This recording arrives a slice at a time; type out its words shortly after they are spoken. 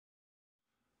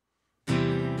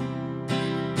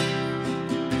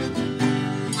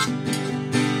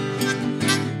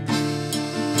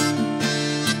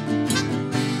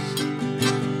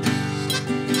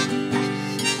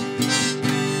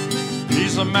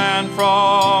man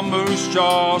from Moose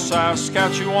Jaw,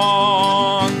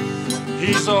 Saskatchewan.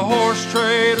 He's a horse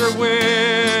trader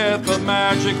with a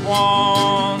magic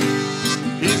wand.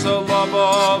 He's the love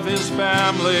of his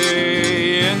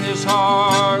family in his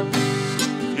heart.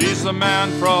 He's the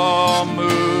man from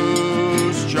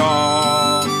Moose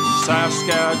Jaw,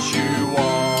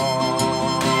 Saskatchewan.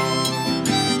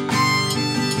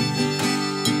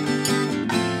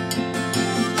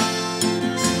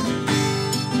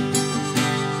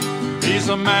 He's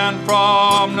a man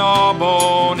from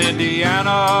Gnawbone,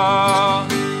 Indiana.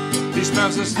 He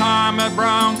spends his time at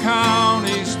Brown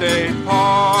County State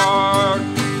Park.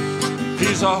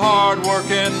 He's a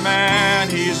hard-working man,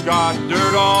 he's got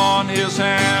dirt on his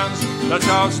hands. That's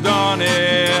how it's done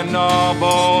in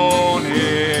Gnawbone,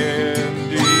 Indiana.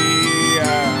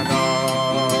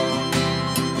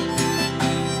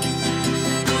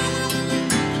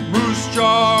 Moose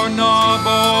Jaw,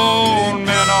 Gnawbone,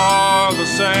 men are the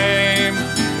same.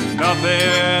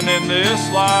 Nothing in this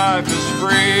life is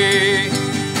free.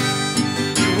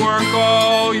 You work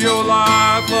all your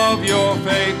life, love your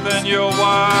faith and your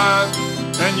wife,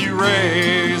 and you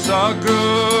raise a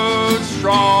good,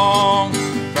 strong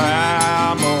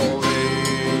family.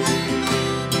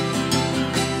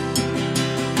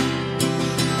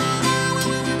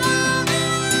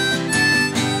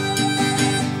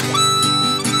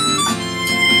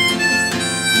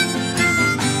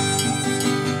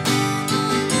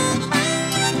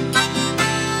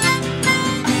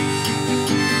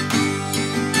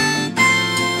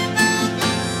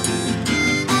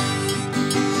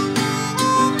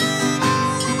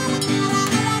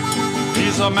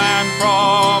 He's a man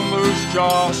from Moose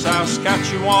Jaw,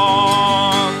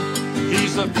 Saskatchewan.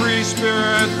 He's a free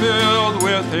spirit filled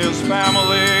with his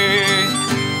family.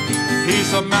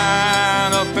 He's a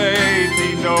man of faith,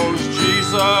 he knows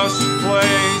Jesus'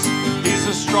 place. He's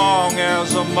as strong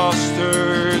as a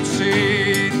mustard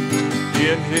seed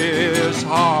in his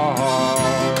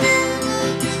heart.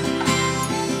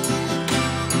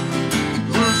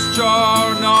 Moose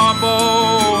Jaw,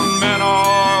 Gnawbone, men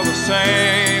are the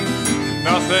same.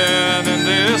 Nothing in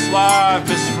this life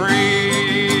is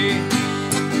free.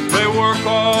 They work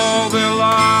all their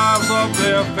lives of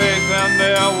their faith and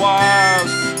their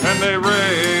wives, and they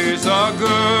raise a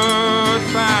good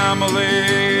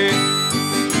family.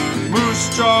 Moose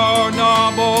Jaw,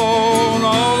 Gnawbone,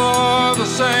 all are the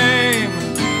same.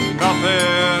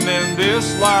 Nothing in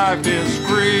this life is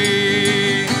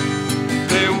free.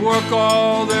 They work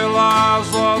all their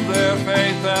lives of their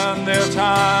faith and their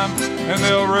time, and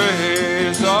they'll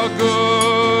raise a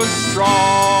good,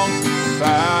 strong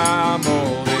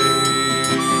family.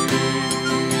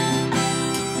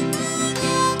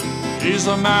 He's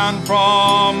a man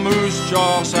from Moose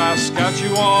Jaw,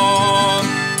 Saskatchewan,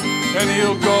 and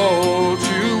he'll go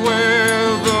to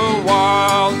where the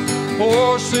wild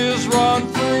horses run